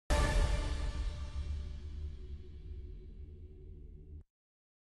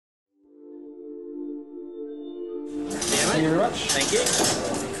much. Thank you.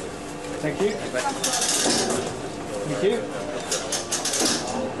 Thank you. Thank you.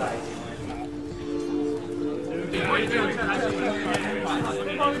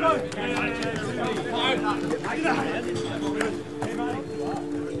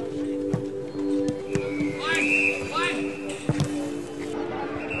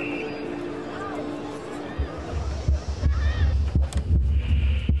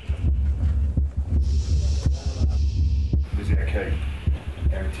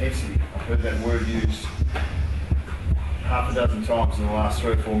 Our intensity. I've heard that word used half a dozen times in the last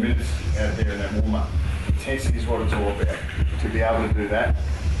 3 or 4 minutes out there in that warm-up. Intensity is what it's all about. To be able to do that,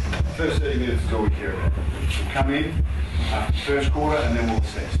 first 30 minutes is all we care about. We'll come in after the first quarter and then we'll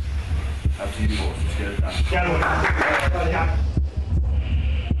assess. Up to you boys. Let's get it done.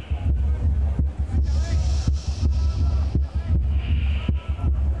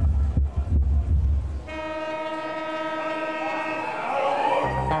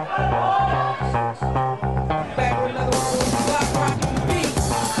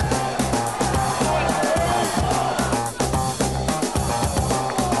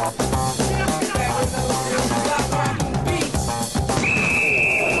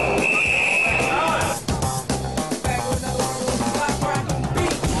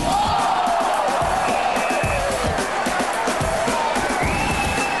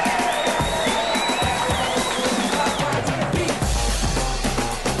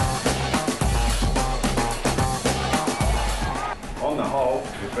 On the whole,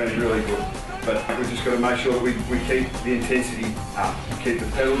 we've been really good, but we've just got to make sure that we keep the intensity up, keep the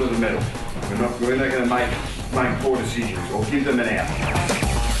pedal to the metal. We're not going to make poor decisions or give them an out.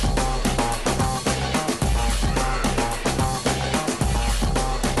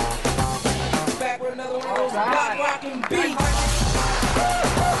 Back with another one of those block rocking beats.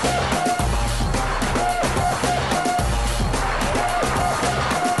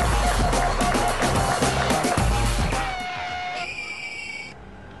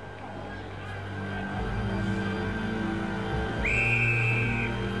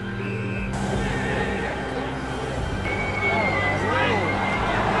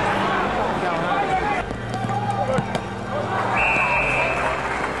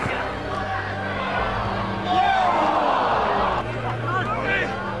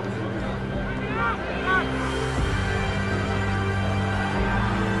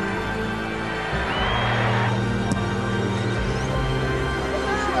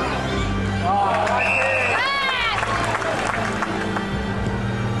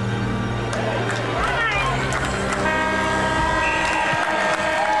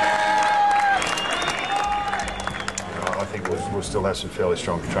 We'll still have some fairly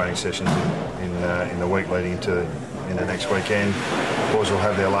strong training sessions in the week leading into next weekend. Boys will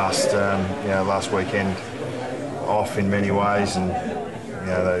have their last weekend off in many ways, and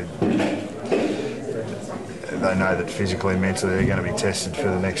they know that physically and mentally they're going to be tested for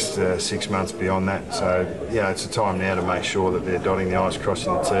the next 6 months beyond that. So it's a time now to make sure that they're dotting the I's,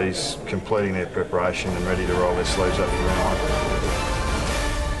 crossing the T's, completing their preparation and ready to roll their sleeves up from now on.